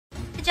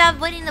job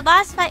winning the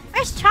boss fight.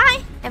 First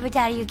try. Never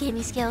doubted your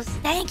gaming skills.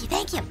 Thank you,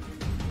 thank you.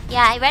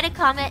 Yeah, I read a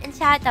comment in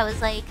chat that was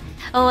like,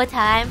 oh,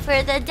 time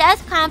for the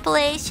death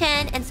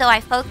compilation. And so I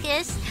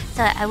focused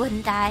so I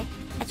wouldn't die.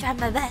 I tried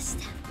my best.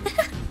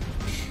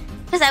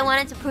 Because I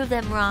wanted to prove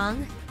them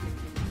wrong.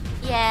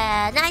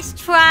 Yeah, nice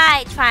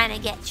try trying to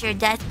get your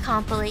death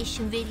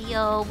compilation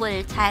video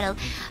with a title,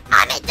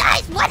 Ahmed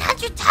dies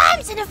 100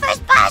 times in the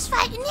first boss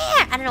fight in here.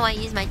 I don't know why I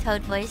use my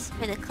Toad voice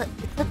for the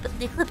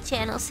clip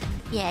channels.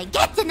 Yeah,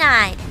 get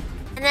denied.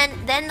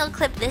 And then they'll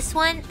clip this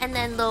one, and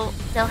then they'll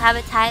have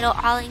a title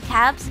all in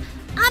caps,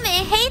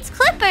 Ahmed hates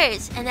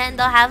clippers. And then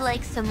they'll have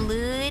like some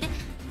lewd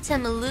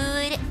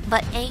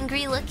but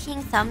angry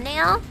looking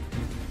thumbnail.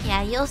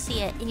 Yeah, you'll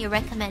see it in your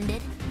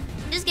recommended.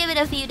 Just give it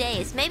a few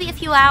days, maybe a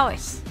few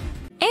hours.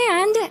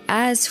 And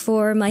as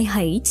for my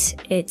height,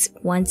 it's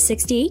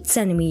 168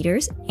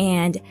 centimeters,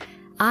 and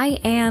I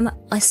am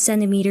a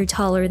centimeter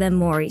taller than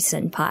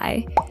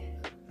Mori-senpai.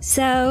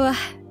 So,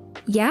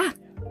 yeah.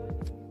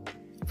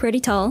 Pretty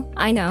tall.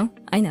 I know.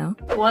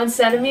 1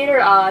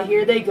 centimeter?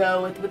 Here they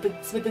go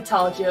with the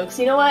tall jokes.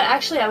 You know what?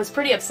 Actually, I was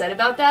pretty upset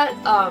about that,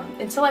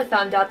 until I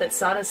found out that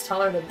Sana's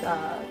taller than,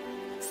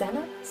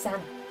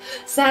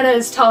 Sana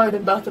is taller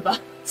than both of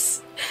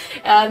us.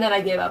 And then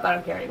I gave up. I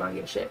don't care anymore. I don't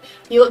give a shit.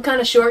 You look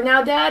kind of short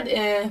now,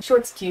 Dad.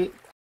 Short's cute.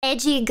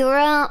 Edgy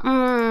Gura?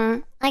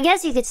 I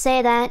guess you could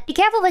say that. Be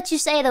careful what you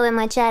say, though, in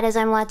my chat as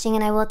I'm watching,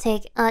 and I will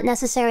take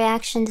necessary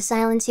action to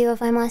silence you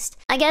if I must.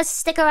 I guess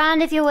stick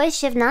around if you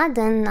wish. If not,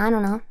 then I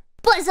don't know.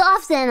 Buzz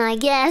off then, I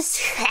guess.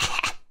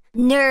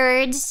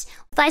 Nerds.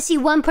 If I see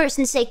one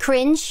person say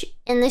cringe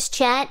in this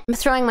chat, I'm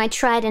throwing my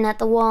trident at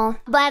the wall.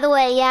 By the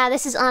way, yeah,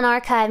 this is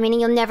unarchived, meaning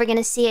you're never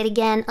gonna see it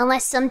again,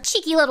 unless some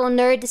cheeky little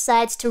nerd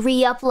decides to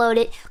re-upload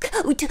it.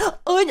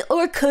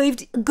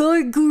 Unarchived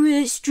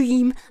Gargura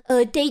stream.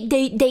 Date.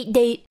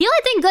 The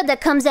only thing good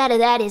that comes out of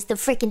that is the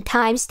freaking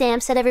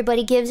timestamps that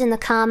everybody gives in the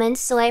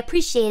comments, so I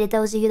appreciate it,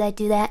 those of you that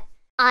do that.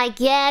 I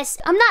guess.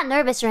 I'm not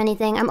nervous or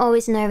anything. I'm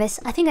always nervous.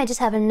 I think I just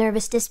have a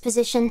nervous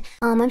disposition.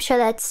 I'm sure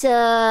that's,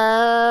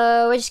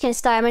 we're just gonna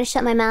start. I'm gonna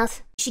shut my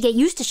mouth. You should get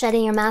used to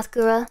shutting your mouth,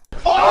 Gura.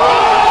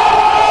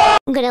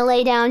 I'm gonna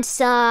lay down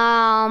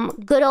some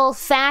good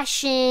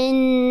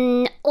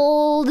old-fashioned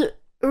old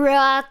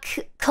rock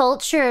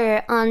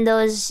culture on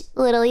those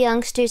little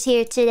youngsters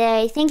here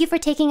today. Thank you for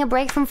taking a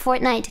break from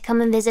Fortnite to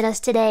come and visit us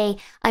today.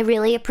 I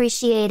really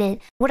appreciate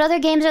it. What other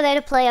games are there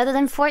to play other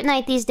than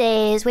Fortnite these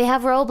days? We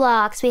have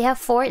Roblox, we have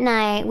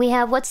Fortnite, we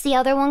have, what's the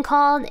other one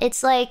called?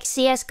 It's like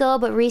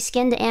CSGO but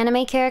reskinned to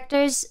anime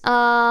characters.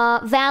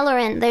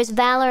 Valorant, there's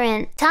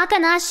Valorant.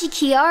 Takanashi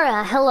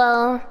Kiara,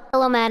 hello.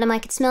 Hello madam, I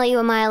could smell you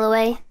a mile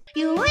away.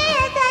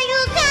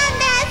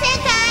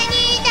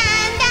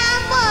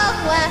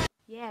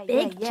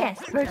 Big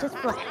chest versus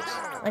flash.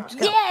 Let's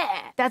go.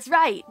 Yeah, that's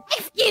right.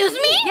 Excuse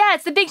me? Yeah,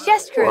 it's the Big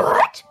Chest crew.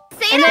 What?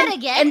 Say that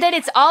again. And then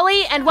it's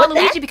Ollie and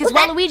Waluigi because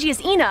Waluigi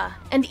is Ina.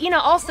 And Ina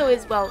also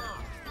is, well,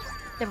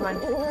 never mind.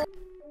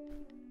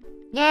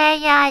 Yeah,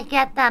 I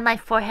get that. My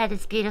forehead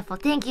is beautiful.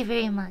 Thank you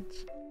very much.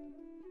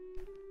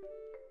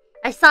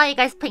 I saw you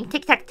guys playing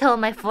tic-tac-toe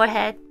on my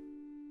forehead.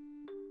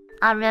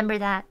 I'll remember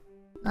that.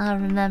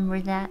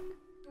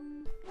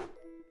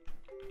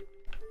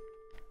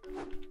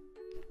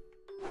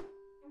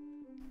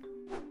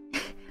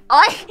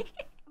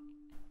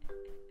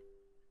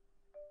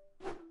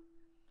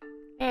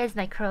 Where's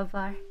my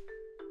crowbar?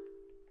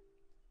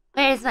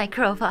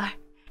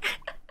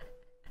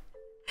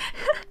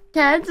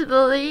 Dad's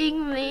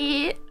bullying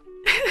me.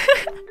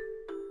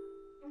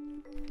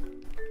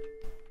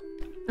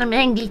 I'm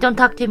angry, don't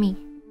talk to me.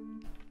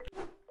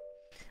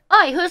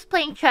 Oi, who's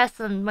playing chess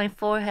on my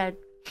forehead?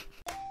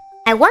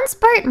 I once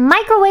burnt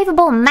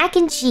microwavable mac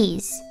and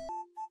cheese.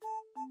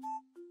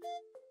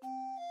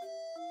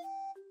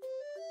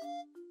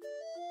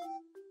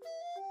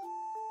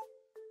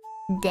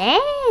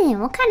 Damn,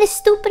 what kind of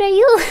stupid are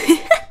you?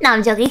 No,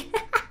 I'm joking.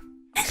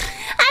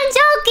 I'm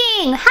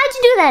joking! How'd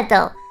you do that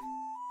though?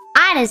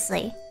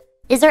 Honestly,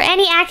 is there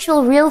any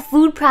actual real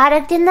food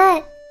product in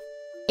that?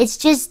 It's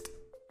just...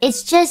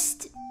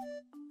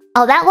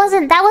 Oh, that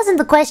wasn't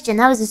the question.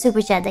 That was a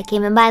super chat that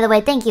came in. By the way,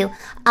 thank you.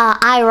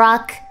 I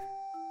rock.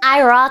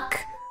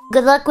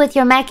 Good luck with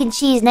your mac and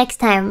cheese next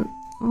time,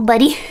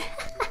 buddy.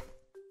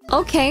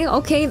 Okay,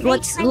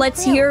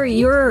 let's hear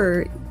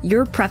your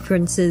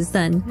preferences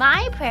then.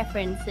 My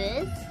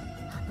preferences?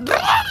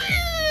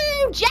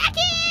 Jackie!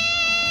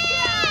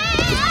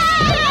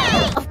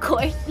 Of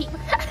course, people.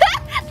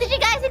 Did you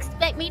guys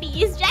expect me to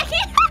use Jackie?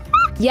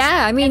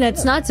 Yeah, I mean,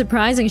 it's not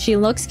surprising. She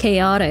looks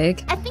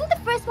chaotic. I think the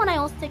first one I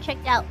also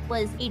checked out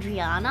was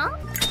Adriana.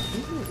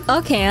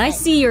 Okay, I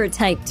see your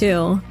type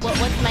too.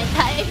 What's my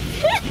type?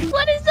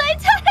 What is my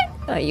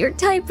type? Your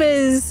type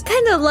is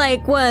kind of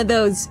like one of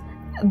those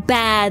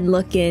bad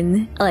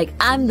looking. Like,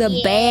 I'm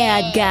the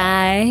bad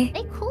guy.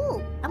 They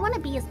cool. I want to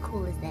be as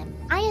cool as them.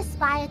 I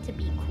aspire to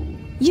be cool.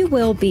 You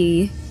will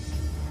be.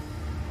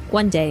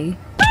 One day.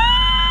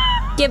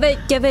 Give it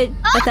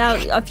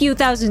a few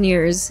thousand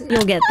years.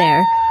 You'll get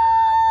there.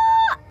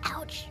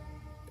 Ouch.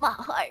 My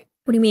heart.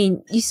 What do you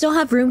mean? You still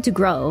have room to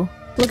grow.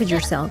 Look at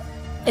yourself.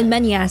 In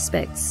many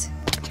aspects.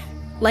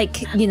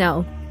 Like, you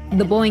know,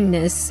 the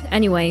boingness.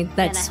 Anyway,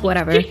 that's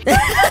whatever.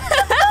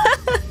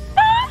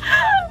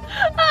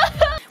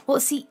 Well,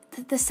 see,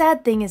 the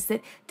sad thing is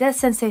that Death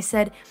Sensei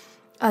said,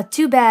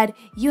 too bad,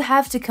 you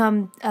have to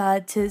come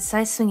to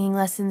side swinging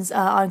lessons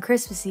on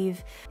Christmas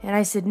Eve. And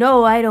I said,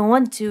 no, I don't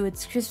want to,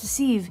 it's Christmas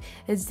Eve.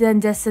 And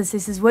then Death Sensei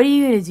says, what are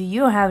you gonna do?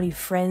 You don't have any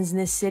friends in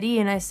this city.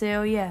 And I say,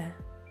 oh yeah.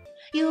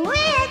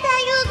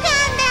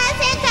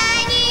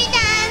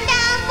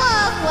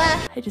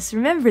 I just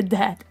remembered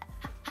that.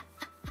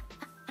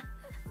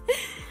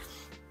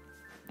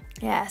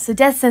 Yeah, so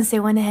Death Sensei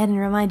went ahead and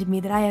reminded me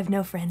that I have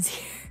no friends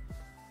here.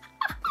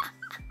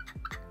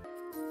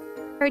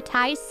 Her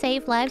ties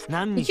save lives.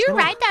 Did you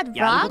write that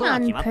wrong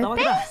on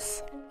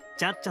purpose?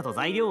 Did you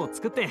write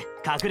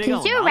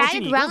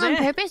it wrong on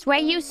purpose? Were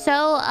you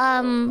so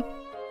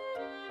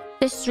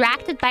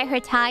distracted by her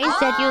ties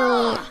that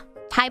you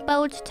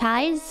typoed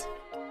ties?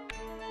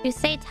 You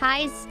say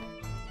ties.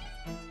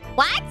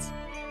 What?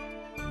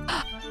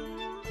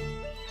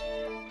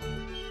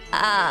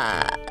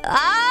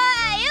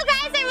 You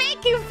guys are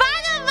making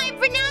fun of my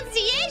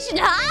pronunciation,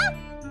 huh?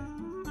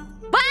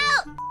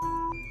 Well,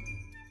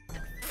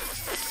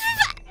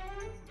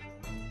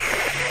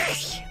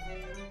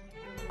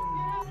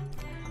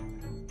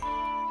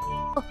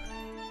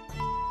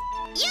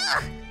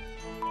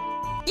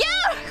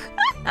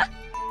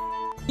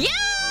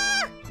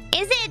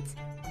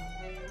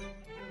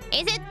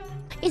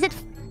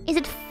 Is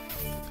it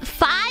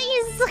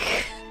Fies?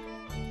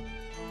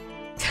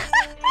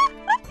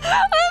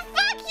 Oh,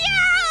 fuck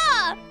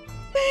yeah!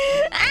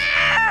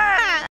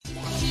 Ah!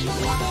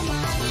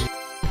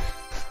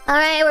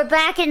 Alright, we're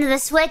back into the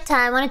sweat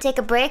time. Wanna take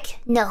a break?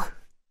 No.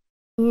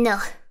 No.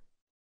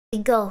 We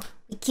go.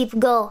 We keep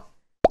go.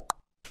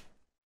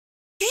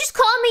 You just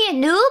call me a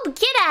noob?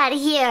 Get out of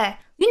here!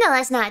 You know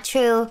that's not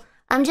true.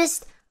 I'm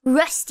just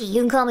rusty.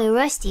 You can call me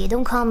rusty.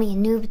 Don't call me a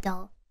noob,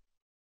 though.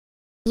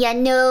 Ya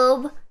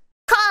noob.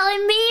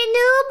 Calling me a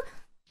noob?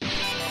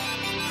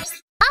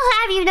 I'll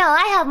have you know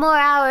I have more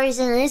hours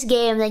in this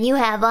game than you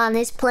have on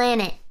this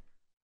planet.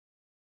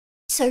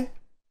 Sir.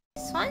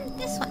 This one?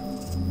 This one.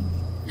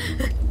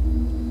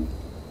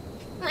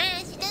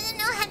 Man, she doesn't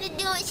know how to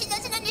do it. She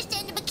doesn't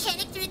understand the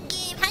mechanics of the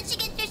game. How'd she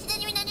get there? She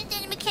doesn't even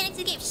understand the mechanics of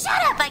the game.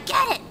 Shut up! I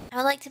get it! I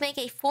would like to make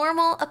a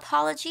formal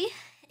apology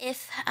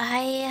if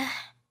I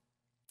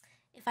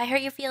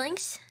hurt your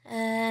feelings.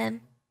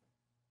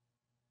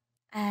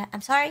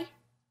 I'm sorry.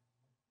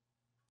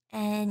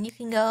 And you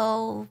can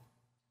go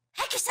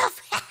heck yourself.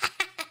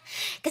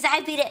 Because I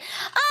beat it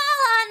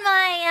all on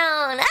my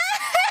own.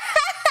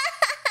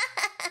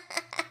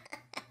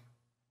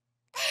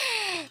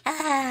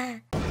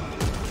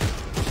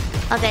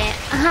 Okay.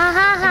 Ha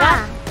ha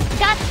ha.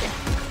 Gotcha.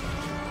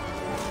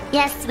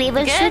 Yes, we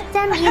will shoot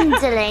them in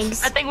the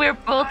legs. I think we're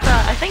both,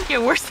 I think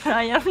you're worse than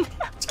I am.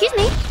 Excuse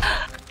me?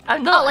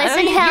 I'm not. Oh, it's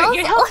in health?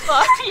 Your health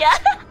bar, yeah.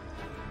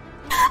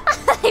 I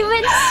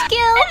meant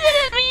skill. Doesn't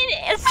it mean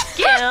it's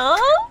skill?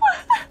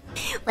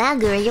 Wow,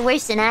 Gura, you're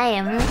worse than I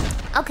am.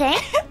 Okay.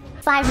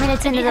 5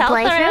 minutes into the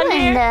playthrough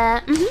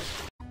and, Do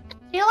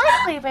you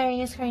like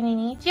blueberries,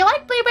 Kronii? Do you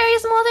like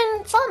blueberries more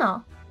than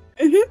Sana?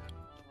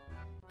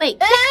 Wait.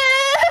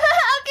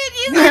 How could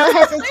you say No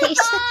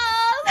hesitation.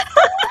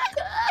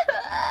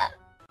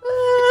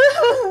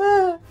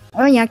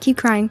 Oh yeah, keep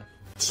crying.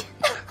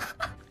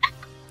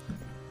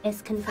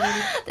 It's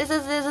confirmed. This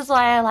is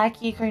why I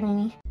like you,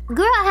 Kronii.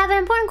 Gura, I have an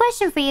important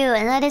question for you,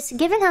 and that is,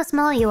 given how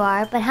small you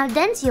are, but how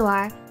dense you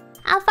are,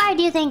 how far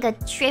do you think a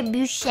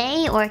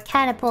trebuchet or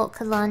catapult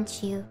could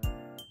launch you?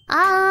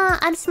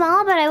 I'm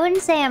small, but I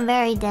wouldn't say I'm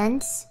very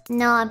dense.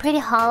 No, I'm pretty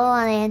hollow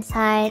on the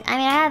inside. I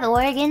mean, I have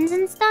organs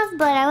and stuff,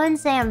 but I wouldn't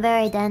say I'm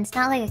very dense.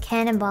 Not like a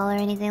cannonball or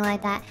anything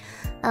like that.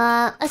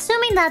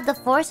 Assuming that the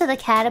force of the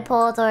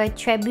catapult or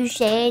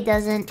trebuchet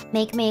doesn't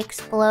make me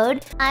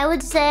explode, I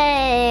would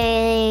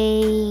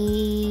say...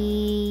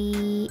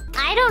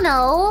 I don't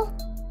know.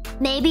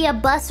 Maybe a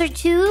bus or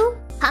two?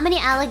 How many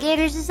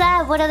alligators is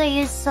that? What other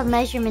uses of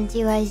measurement do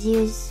you guys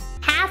use?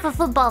 Half a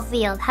football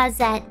field. How's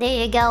that?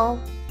 There you go.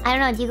 I don't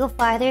know. Do you go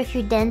farther if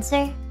you're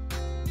denser?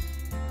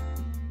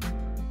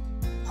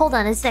 Hold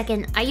on a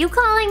second. Are you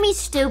calling me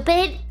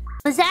stupid?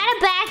 Was that a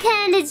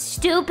backhanded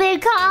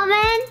stupid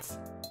comment?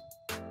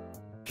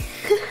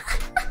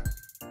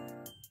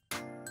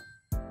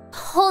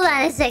 Hold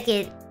on a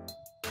second.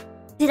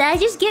 Did I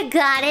just get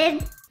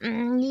gotted?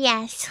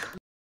 Yes.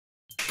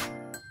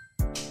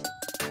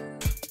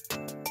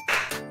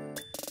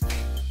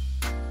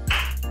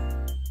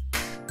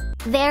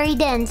 Very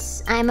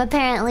dense. I'm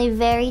apparently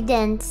very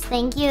dense.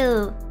 Thank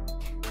you.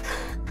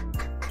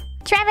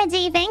 Trevor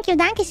G, thank you,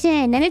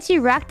 dankeschön. Then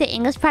you rocked the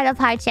English part of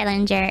Hard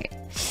Challenger.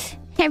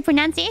 Her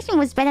pronunciation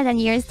was better than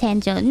yours,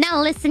 Tanjo. Now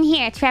listen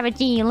here, Trevor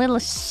G, you little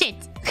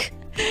shit.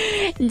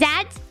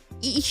 That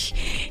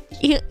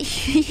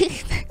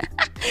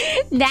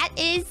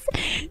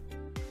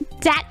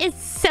is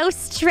so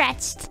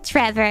stretched,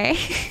 Trevor.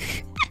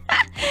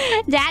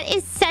 That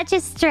is such a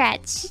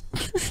stretch.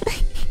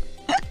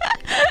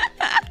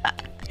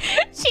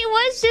 She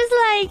was just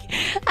like,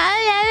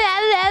 I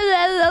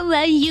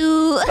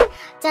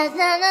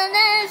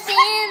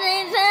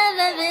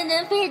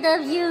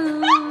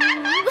you.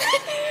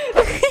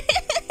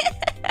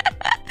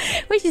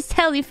 Which is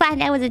totally fine.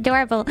 That was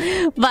adorable.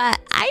 But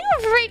are you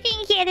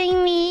freaking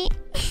kidding me?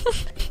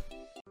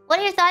 What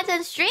are your thoughts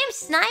on stream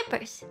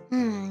snipers?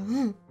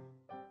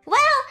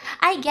 Well,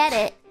 I get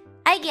it.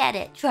 I get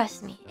it.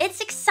 Trust me.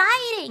 It's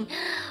exciting.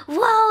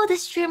 Whoa, the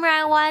streamer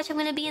I watch, I'm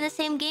gonna be in the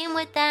same game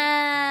with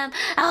them.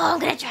 Oh, I'm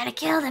gonna try to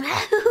kill them.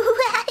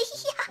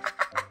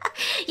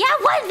 Yeah,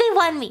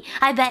 1v1 me.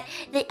 I bet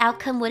the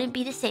outcome wouldn't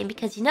be the same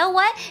because you know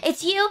what?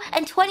 It's you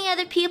and 20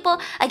 other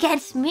people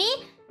against me.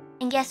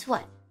 And guess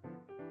what?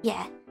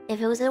 Yeah,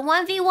 if it was a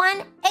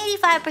 1v1,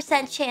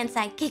 85% chance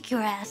I'd kick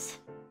your ass.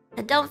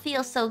 Now don't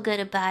feel so good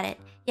about it.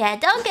 Yeah,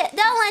 don't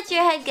let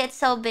your head get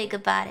so big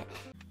about it.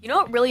 You know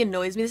what really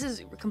annoys me? This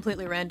is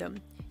completely random.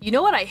 You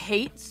know what I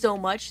hate so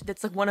much?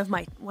 That's like one of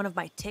my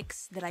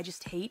tics that I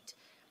just hate.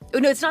 Oh,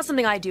 no, it's not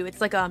something I do. It's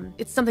like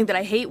it's something that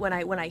I hate when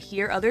I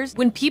hear others.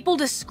 When people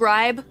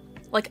describe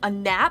like a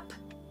nap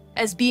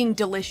as being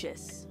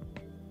delicious.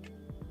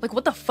 Like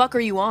what the fuck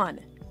are you on?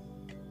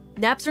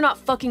 Naps are not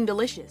fucking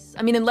delicious.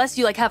 I mean, unless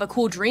you like have a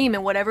cool dream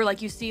and whatever,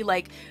 like you see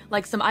like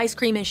some ice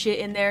cream and shit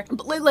in there.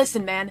 But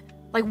listen, man.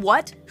 Like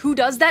what? Who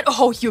does that?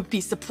 Oh, you'd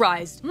be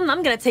surprised.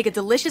 I'm gonna take a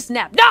delicious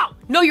nap. No!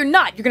 No, you're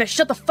not. You're gonna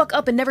shut the fuck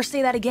up and never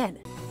say that again.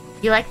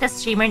 You like the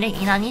streamer named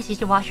Inani? You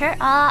should watch her?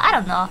 I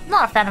don't know. I'm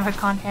not a fan of her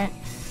content.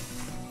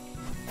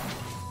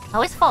 I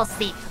always fall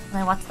asleep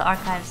when I watch the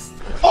archives.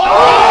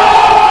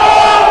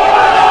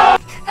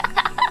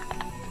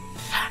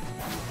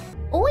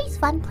 Always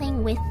fun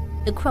playing with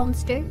the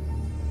Kronster.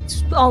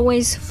 It's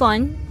always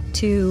fun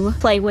to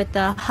play with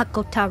the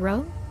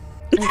Hakotaro.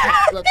 Okay,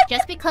 look,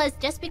 just because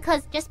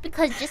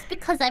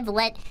I've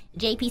let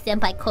JP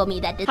Senpai call me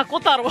that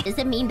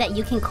doesn't mean that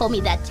you can call me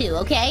that too,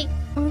 okay?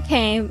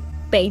 Okay,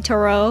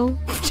 Beitaro. No!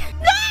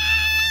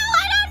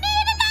 I don't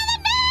need another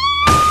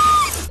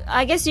name!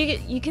 I guess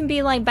you can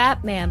be like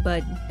Batman,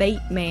 but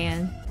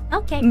Bateman.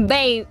 Okay.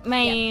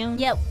 Bateman.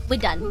 Yeah, we're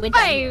done. We're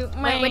done.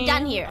 We're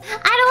done here.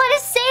 I don't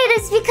want to say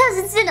this because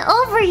it's an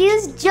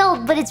overused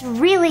joke, but it's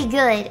really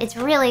good. It's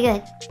really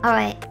good.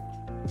 Alright.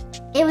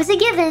 It was a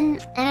given,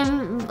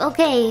 and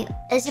okay,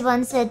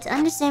 Esteban said, to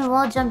understand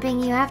wall jumping,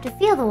 you have to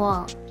feel the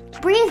wall.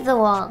 Breathe the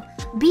wall.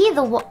 Be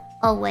the wall.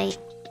 Oh, wait.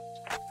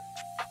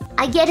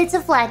 I get it's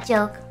a flat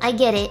joke. I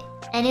get it.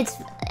 And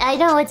it's... I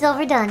know it's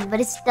overdone,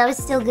 but that was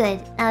still good.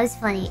 That was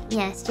funny.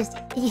 Yeah, it's just...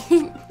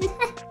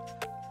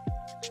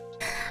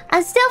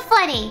 That's still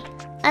funny.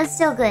 That's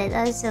still good.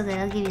 That was still good.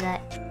 I'll give you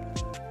that.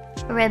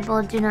 Red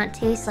Bull do not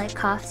taste like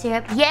cough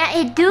syrup. Yeah,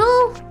 it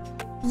do.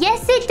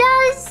 Yes, it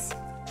does.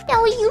 Yeah,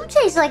 well, you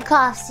taste like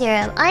cough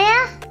syrup. Oh,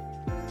 yeah?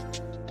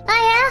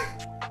 Oh, yeah?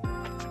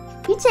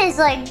 You taste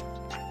like...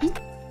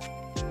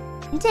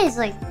 You taste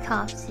like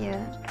cough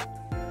syrup.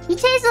 You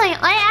taste like...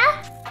 Oh,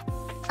 yeah?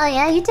 Oh,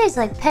 yeah? You taste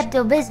like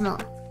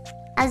Pepto-Bismol.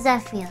 How's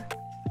that feel?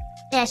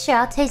 Yeah, sure.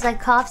 I'll taste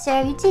like cough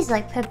syrup. You taste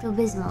like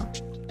Pepto-Bismol.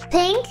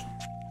 Pink?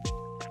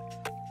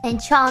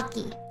 And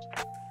chalky.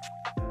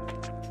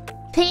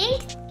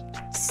 Pink,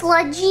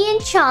 sludgy,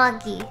 and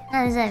chalky.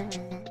 How does that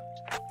feel?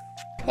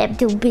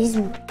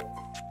 Pepto-Bismol.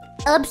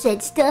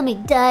 Upset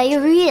stomach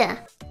diarrhea.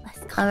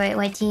 Alright,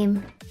 white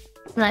team.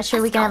 I'm not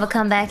sure we can have a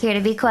comeback here,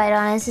 to be quite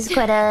honest. It's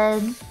quite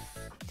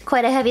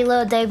a heavy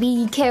load they'll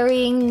be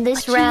carrying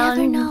this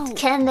round. You never know.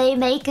 Can they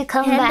make a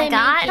comeback?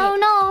 I don't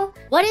know.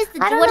 What is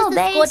the I don't know, score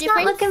babe. It's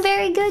difference? not looking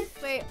very good.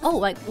 Oh,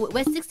 like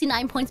we're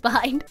 69 points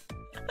behind.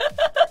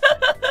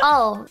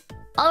 Oh,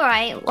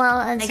 alright.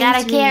 Well, They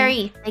gotta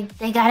carry.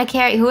 They gotta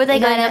carry. Who are they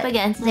going up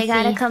against? They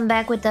gotta come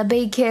back with a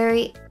big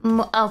carry.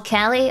 Oh,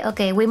 Calli?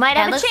 Okay, we might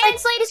have a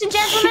chance, ladies and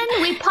gentlemen.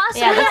 We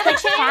possibly have a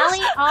chance.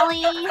 Calli,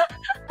 Ollie.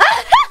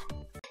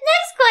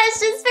 Next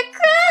question's for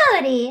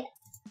Kronii.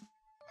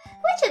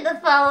 Which of the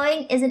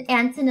following is an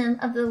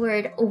antonym of the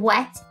word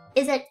wet?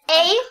 Is it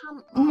A,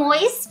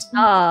 moist,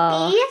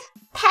 B,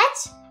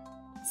 pet,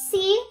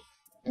 C,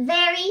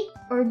 very,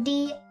 or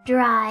D,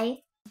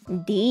 dry?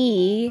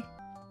 D.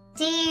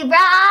 D,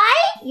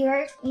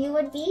 right? You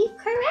would be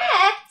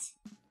correct.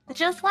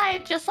 Just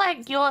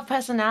like your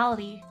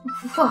personality.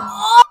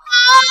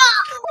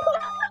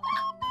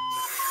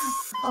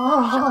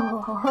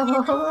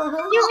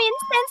 You mean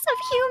sense of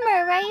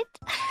humor, right?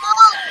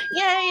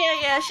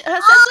 Yeah.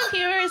 Her sense of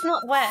humor is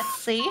not wet,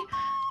 see?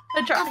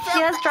 She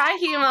has dry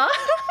humor.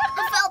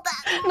 I felt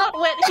that. Not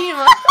wet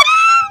humor.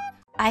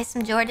 Buy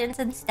some Jordans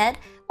instead.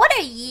 What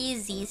are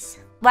Yeezys?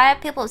 Why are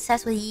people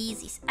obsessed with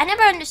Yeezys? I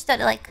never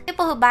understood it. Like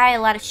people who buy a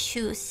lot of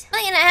shoes.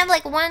 I mean, I have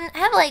like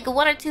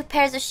one or two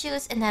pairs of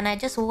shoes, and then I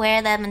just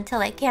wear them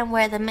until I can't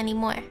wear them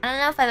anymore. I don't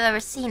know if I've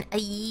ever seen a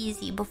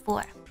Yeezy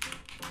before.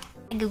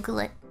 I Google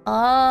it.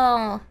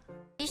 Oh,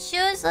 these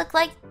shoes look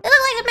like they're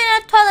made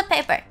out of toilet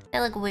paper. They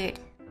look weird.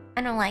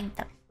 I don't like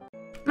them.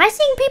 Am I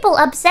seeing people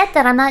upset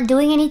that I'm not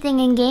doing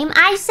anything in game?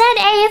 I said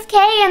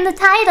AFK in the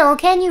title.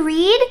 Can you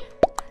read?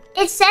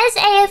 It says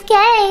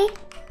AFK.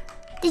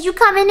 Did you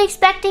come in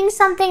expecting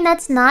something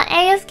that's not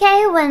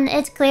AFK when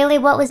it's clearly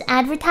what was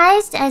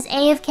advertised as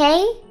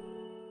AFK?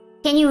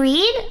 Can you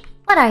read?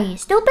 What are you,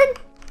 stupid?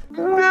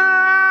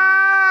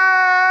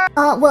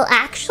 Well,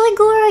 actually,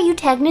 Gura, you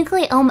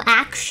technically,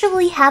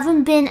 actually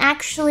haven't been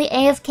actually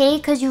AFK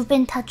because you've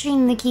been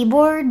touching the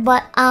keyboard,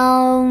 but,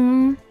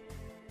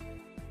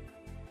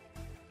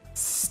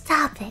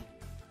 stop it.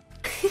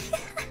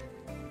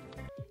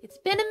 It's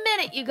been a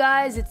minute, you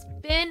guys. It's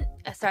been...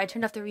 sorry, I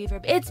turned off the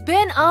reverb. It's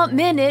been a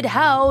minute.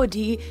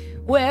 Howdy.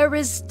 Where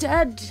is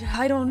Dad?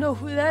 I don't know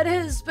who that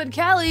is, but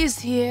Calli's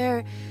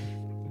here.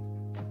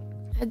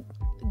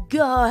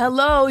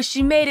 Hello,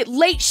 she made it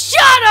late.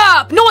 Shut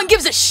up! No one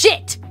gives a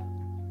shit!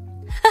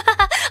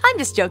 I'm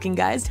just joking,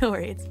 guys. Don't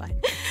worry, it's fine.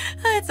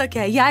 It's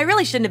okay. Yeah, I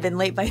really shouldn't have been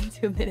late by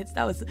 2 minutes.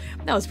 That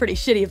was pretty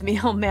shitty of me.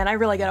 Oh man, I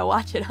really gotta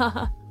watch it,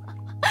 huh?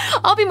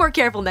 I'll be more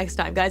careful next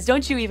time, guys.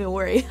 Don't you even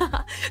worry.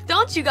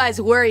 Don't you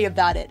guys worry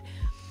about it.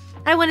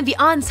 I want to be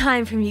on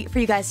time for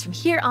you guys from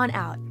here on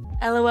out.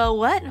 LOL,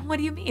 what? What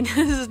do you mean?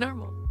 This is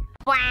normal.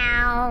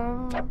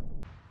 Wow.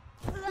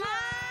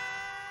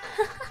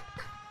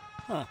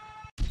 Huh.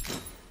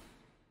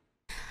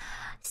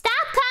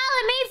 Stop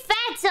calling me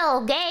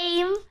Fatso,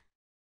 game.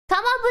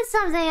 Come up with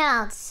something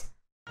else.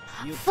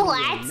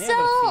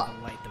 Flatso?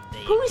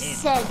 Who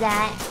said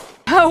that?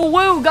 Oh,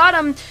 whoa, got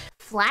him.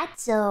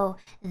 Flatso.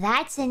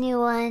 That's a new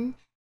one.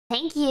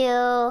 Thank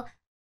you.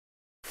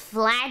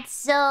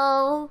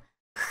 Flatso.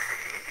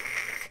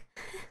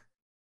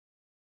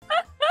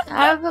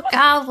 Gobble,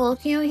 gobble.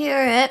 Can you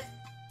hear it?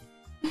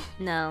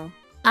 No.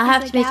 I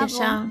have to make a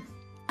sound.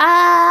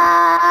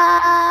 I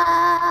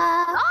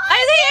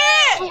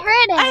see it! I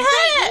heard it! I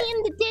heard it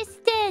in the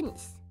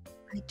distance.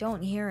 I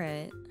don't hear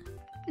it.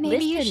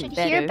 Maybe you should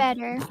hear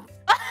better.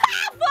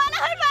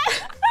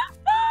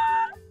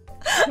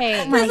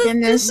 Hey, my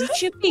goodness. You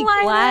should be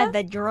glad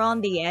that you're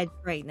on the edge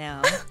right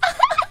now.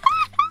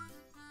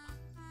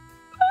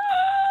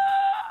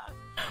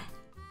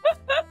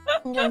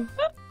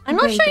 I'm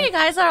not sure you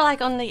guys are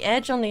like on the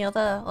edge on the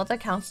other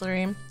council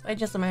room. Wait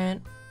just a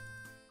minute.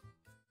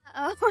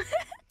 Oh.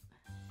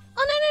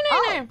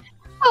 Oh no.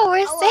 Oh,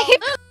 we're safe.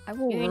 I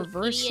will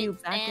reverse you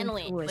back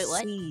into a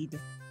seed.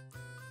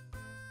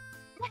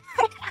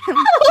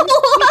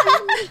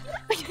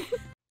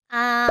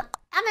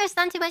 There's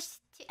not too much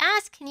to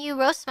ask. Can you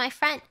roast my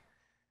friend?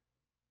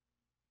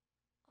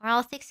 We're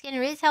all thick-skinned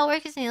retail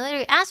workers and you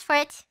literally asked for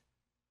it.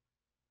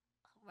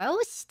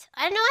 Roast?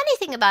 I don't know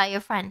anything about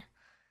your friend.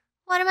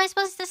 What am I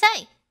supposed to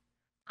say?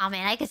 Oh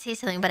man, I could say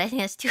something, but I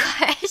think it's too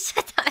harsh. It's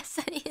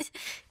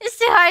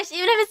too harsh.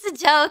 Even if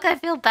it's a joke, I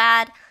feel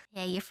bad.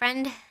 Yeah, your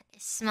friend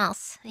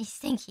smells. He's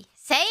stinky.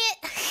 Say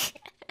it!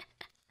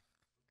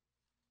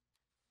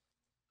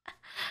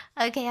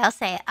 Okay, I'll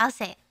say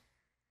it.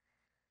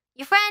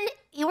 Your friend,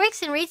 he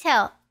works in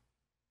retail.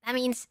 That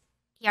means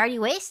he already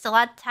wastes a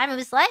lot of time of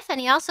his life,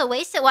 and he also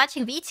wastes it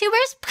watching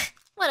VTubers?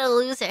 What a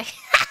loser.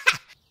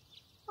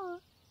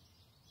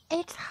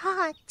 It's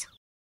hot.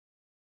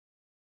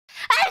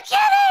 I'm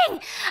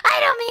kidding! I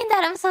don't mean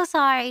that. I'm so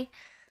sorry.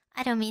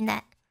 I don't mean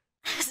that.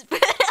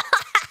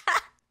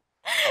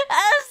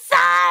 I'm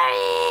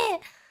sorry!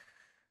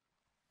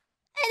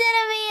 I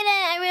didn't mean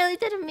it. I really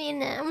didn't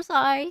mean it. I'm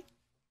sorry.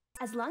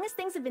 As long as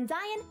things have been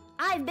dying,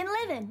 I've been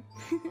living.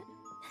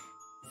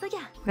 So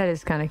yeah. That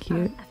is kind of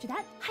cute. After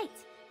that, height.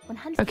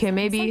 100 Okay,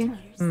 maybe.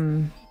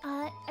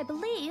 I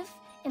believe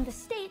in the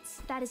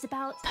States that is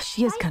about.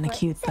 She is kind of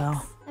cute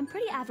though. I'm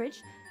pretty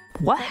average.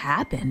 What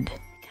happened?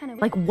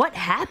 Like, what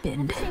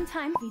happened? At the same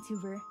time,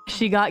 VTuber.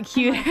 She got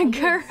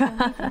cuter.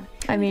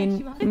 I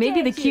mean,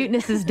 maybe the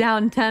cuteness is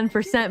down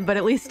 10%, but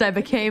at least I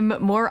became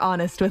more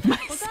honest with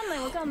myself.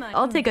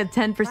 I'll take a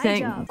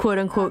 10%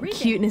 quote-unquote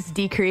cuteness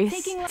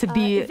decrease to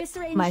be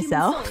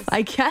myself,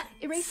 I guess.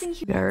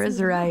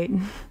 Gura's right.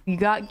 You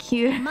got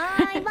cute.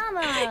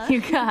 You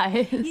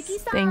guys.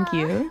 Thank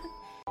you.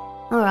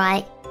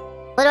 Alright.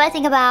 What do I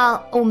think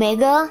about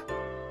Omega?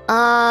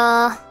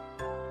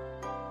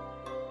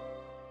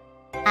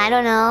 I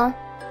don't know.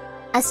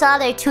 I saw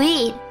their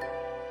tweet.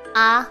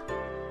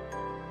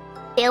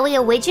 Very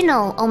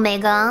original,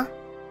 Omega.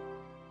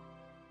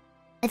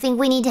 I think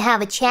we need to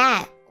have a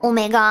chat,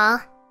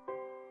 Omega.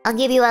 I'll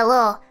give you a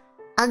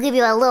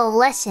little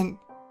lesson.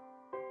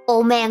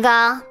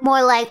 Omega.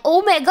 More like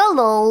Omega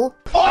lol.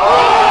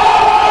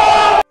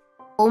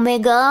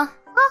 Omega.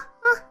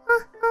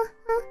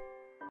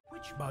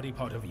 Which body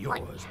part of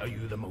yours are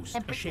you the most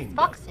ashamed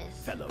boxes. of,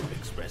 fellow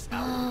Express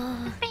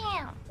Owl?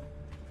 Bam!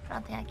 I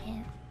don't think I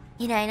can.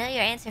 You know, I know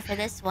your answer for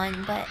this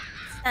one, but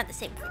it's not the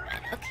same for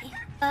mine. Okay.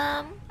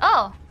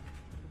 Oh.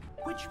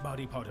 Which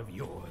body part of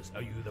yours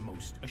are you the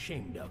most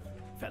ashamed of,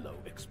 fellow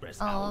Express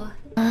Owl?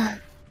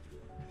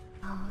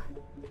 Oh.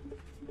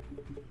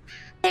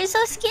 They're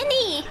so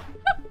skinny.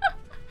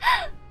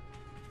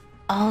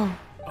 Oh.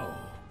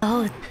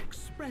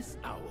 Express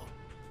Owl.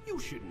 You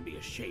shouldn't be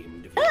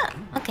ashamed of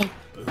Okay.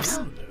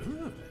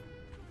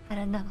 I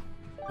don't know.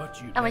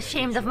 But you I'm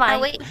ashamed of my.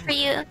 I'll wait for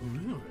you.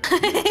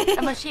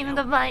 I'm ashamed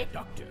of my.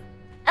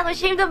 I'm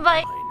ashamed of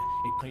my.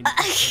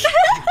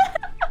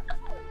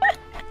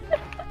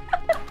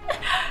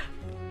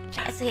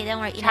 It's okay,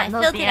 don't worry. You know, I Chat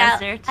knows filled the it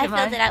out. answer to I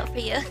filled my- it out for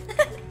you.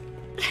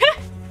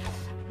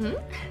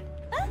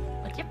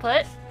 What'd you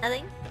put?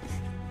 Nothing.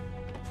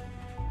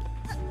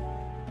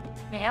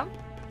 Ma'am?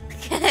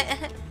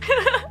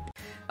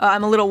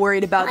 I'm a little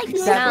worried about I like that, the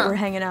but smell. we're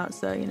hanging out,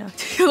 so you know.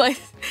 You like?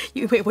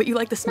 Wait, what? You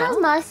like the smell?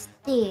 Smells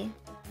musty.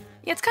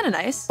 Yeah, it's kind of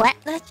nice. What?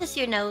 That's just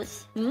your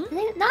nose. No,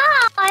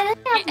 I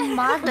don't have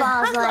mothballs When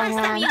was the last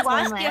time you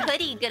washed your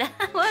hoodie, Gura?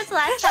 When was the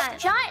last time?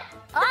 Shut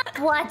up,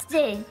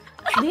 Watson.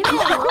 Leave me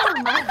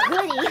alone, my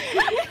hoodie.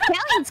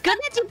 Calli, it's good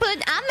that you put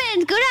Amma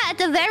and Gura at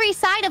the very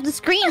side of the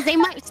screens. They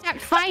might start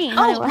fighting.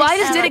 Oh, well, I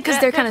just did it because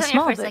they're kind of Come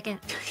here small. for a But second.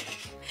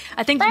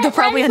 I think they'll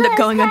probably end up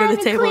going under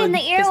the table Clean and the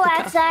fist the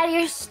earwax cuff. out of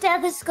your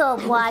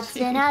stethoscope,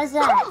 Watson. How's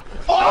that?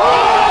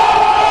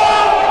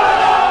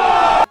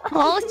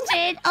 Oh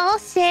shit! Oh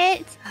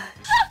shit!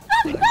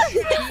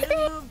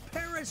 Oh!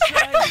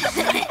 Parasite!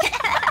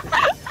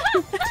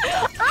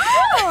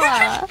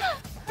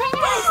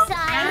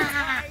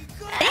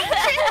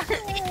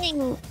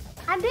 Interesting!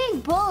 I'm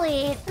being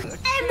bullied.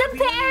 I'm the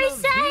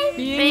parasite?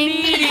 Being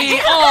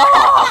needy.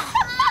 Oh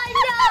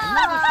no!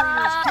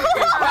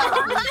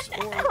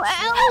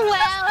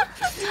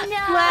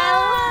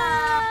 Well.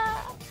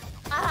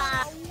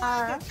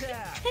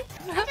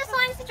 I just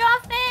wanted to draw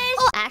fish.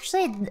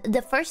 Actually,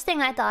 the first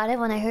thing I thought of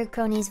when I heard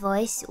Kronii's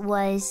voice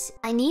was,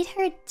 I need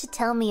her to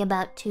tell me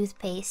about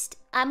toothpaste.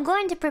 I'm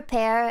going to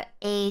prepare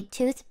a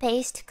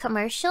toothpaste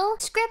commercial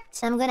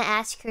script. I'm going to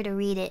ask her to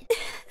read it.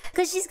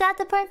 Because she's got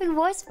the perfect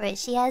voice for it.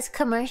 She has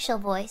commercial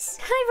voice.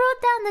 I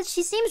wrote down that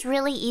she seems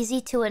really easy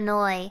to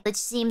annoy, which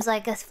seems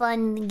like a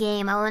fun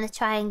game. I want to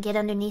try and get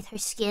underneath her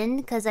skin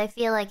because I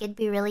feel like it'd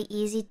be really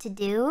easy to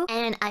do.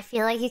 And I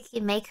feel like you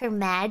can make her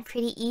mad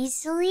pretty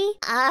easily.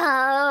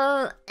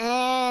 And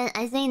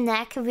I think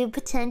that could be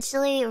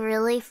potentially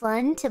really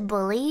fun to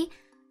bully.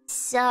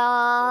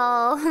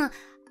 So...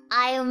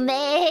 I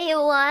may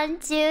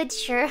want to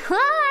try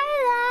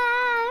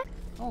that.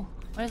 Oh,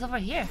 what is over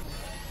here?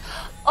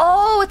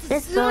 Oh, it's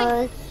This doing...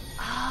 goes.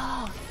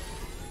 Oh.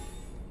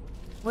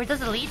 Where does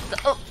it lead?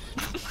 Oh.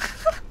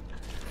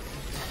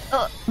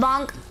 Oh,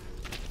 bonk.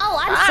 Oh,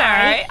 I'm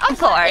sorry. Alright, I'm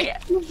sorry.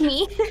 Excuse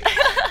me.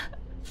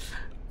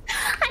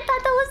 I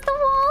thought that was the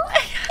wall.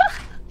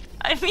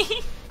 I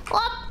mean...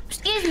 Oh,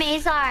 excuse me,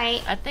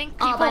 sorry. I think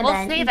Oh, people my will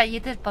bad. say that you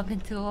did bump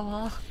into a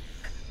wall.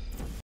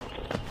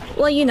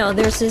 Well, you know,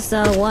 there's this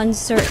one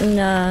certain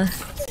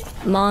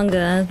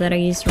manga that I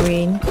used to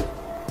read.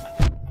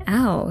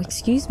 Ow,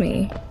 excuse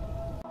me.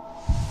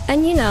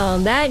 And you know,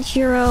 that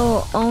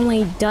hero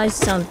only does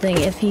something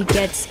if he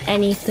gets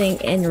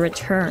anything in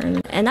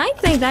return. And I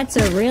think that's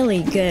a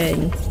really good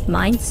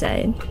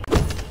mindset.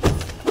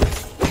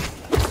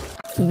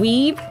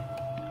 Weeb?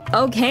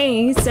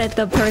 Okay, said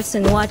the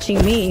person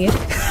watching me.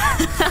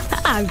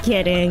 I'm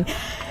kidding.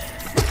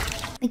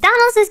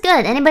 McDonald's is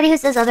good. Anybody who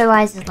says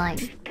otherwise is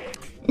like...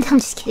 I'm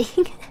just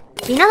kidding.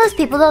 You know those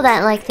people though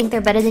that like think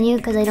they're better than you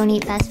because they don't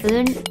eat fast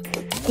food?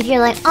 If you're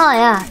like, oh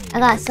yeah, I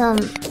got some...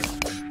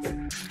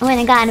 I went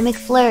and got a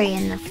McFlurry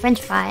and a french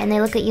fry, and they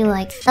look at you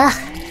like,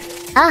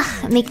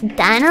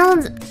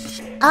 McDonald's?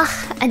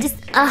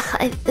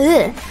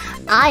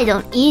 I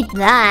don't eat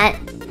that.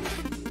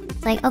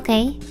 It's like,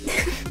 okay.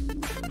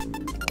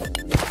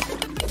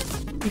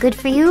 Good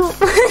for you? What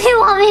do you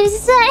want me to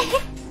say?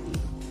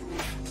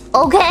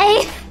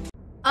 Okay.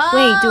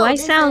 Wait, do I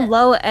sound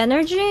low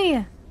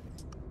energy?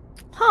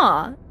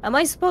 Huh. Am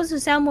I supposed to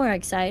sound more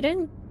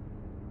excited?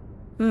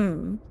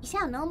 You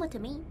sound normal to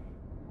me.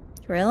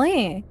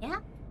 Really? Yeah.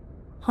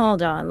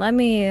 Hold on, let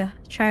me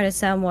try to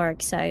sound more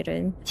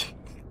excited.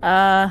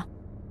 Yeah,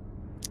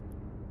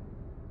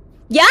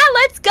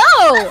 let's go!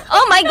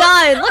 Oh my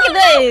god, look at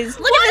this!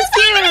 Look at this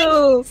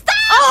view!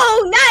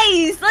 Oh,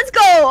 nice! Let's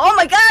go! Oh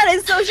my god,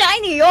 it's so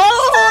shiny!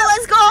 Oh,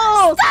 let's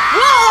go!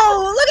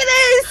 Whoa, look at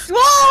this!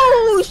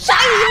 Whoa,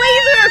 shiny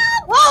laser!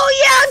 Whoa,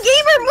 yeah,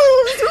 gamer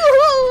moves!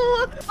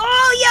 Woo!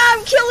 Oh yeah,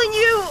 I'm killing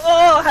you!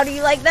 Oh, how do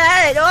you like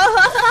that?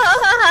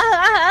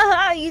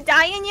 Oh, are you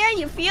dying yet?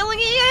 You feeling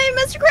it yet,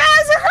 Mr.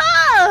 Krabs?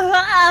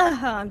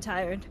 I'm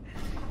tired.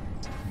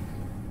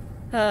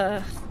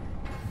 That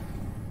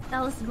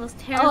was the most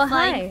hi.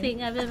 terrifying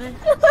thing I've ever...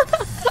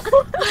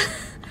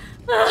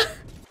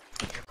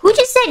 Who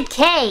just said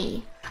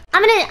K?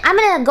 I'm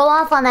gonna go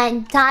off on that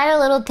entire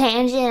little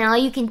tangent and all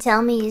you can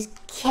tell me is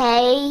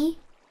K.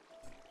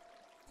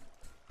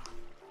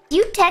 Do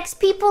you text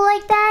people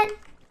like that?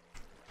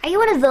 Are you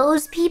one of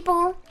those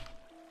people?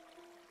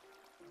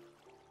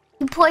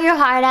 You pour your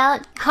heart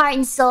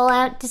and soul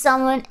out to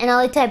someone and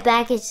all they type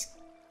back is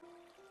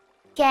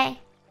K.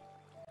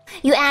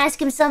 You ask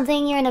him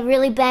something, you're in a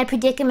really bad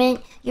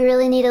predicament, you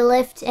really need a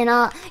lift, and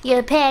all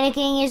you're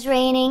panicking, it's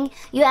raining,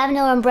 you have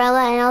no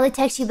umbrella, and all they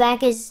text you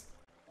back is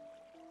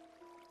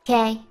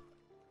okay.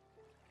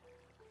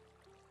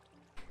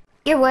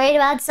 You're worried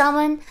about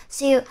someone,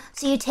 so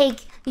you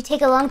take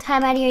a long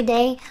time out of your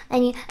day,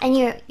 and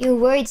you're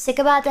worried sick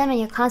about them, and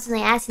you're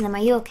constantly asking them,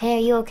 are you okay?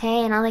 Are you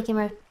okay? And all they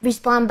can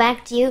respond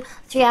back to you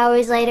 3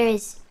 hours later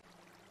is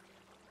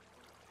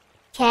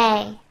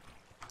okay.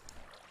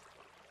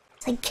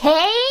 It's like,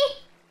 K?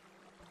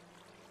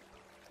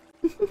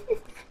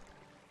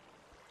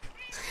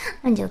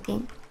 I'm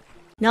joking.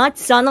 Not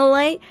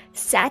sonolite,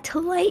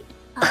 satellite.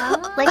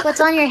 Like what's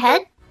on your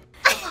head?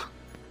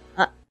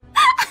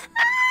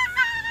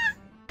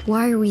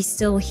 Why are we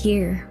still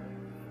here?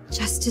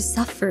 Just to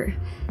suffer.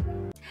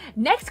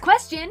 Next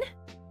question.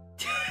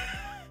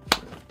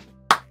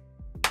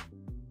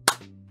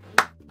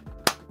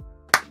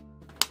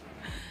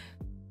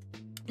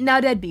 Now,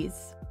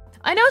 deadbeats,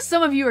 I know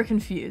some of you are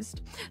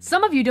confused.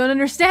 Some of you don't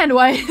understand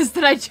why it is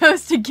that I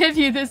chose to give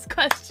you this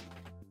question.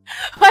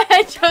 Why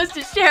I chose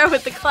to share it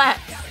with the class.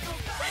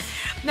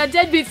 Now,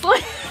 deadbeats,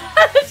 look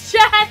at the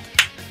chat.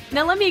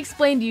 Now, let me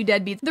explain to you,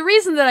 deadbeats. The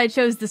reason that I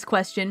chose this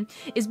question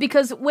is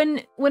because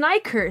when I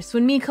curse,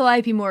 when me,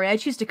 Calliope Mori, I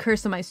choose to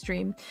curse on my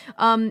stream.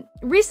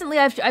 Recently,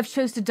 I've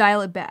chose to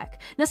dial it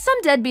back. Now, some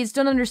deadbeats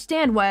don't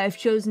understand why I've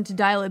chosen to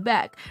dial it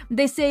back.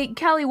 They say,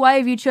 Calli, why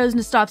have you chosen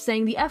to stop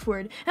saying the F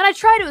word? And I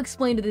try to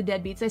explain to the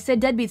deadbeats. I said,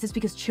 deadbeats, it's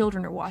because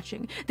children are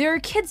watching. There are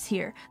kids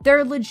here. There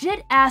are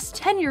legit-ass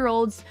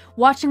 10-year-olds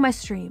watching my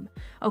stream,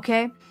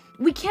 okay?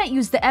 We can't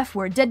use the F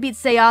word. Deadbeats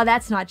say, oh,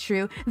 that's not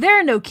true. There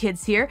are no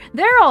kids here.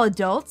 They're all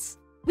adults.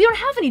 We don't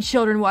have any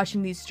children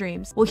watching these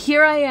streams. Well,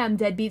 here I am,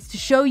 deadbeats, to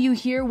show you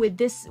here with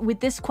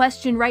this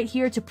question right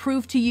here to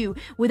prove to you,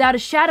 without a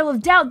shadow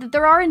of doubt, that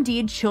there are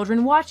indeed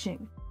children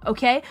watching.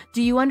 Okay?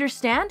 Do you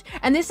understand?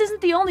 And this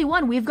isn't the only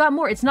one. We've got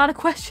more. It's not a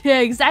question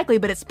exactly,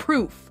 but it's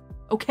proof.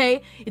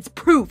 Okay? It's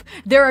proof.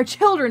 There are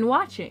children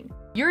watching.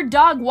 You're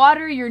dog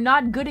water, you're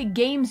not good at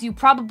games, you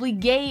probably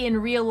gay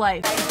in real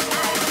life.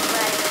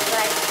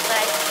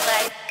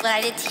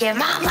 But it's your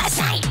mama's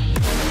night.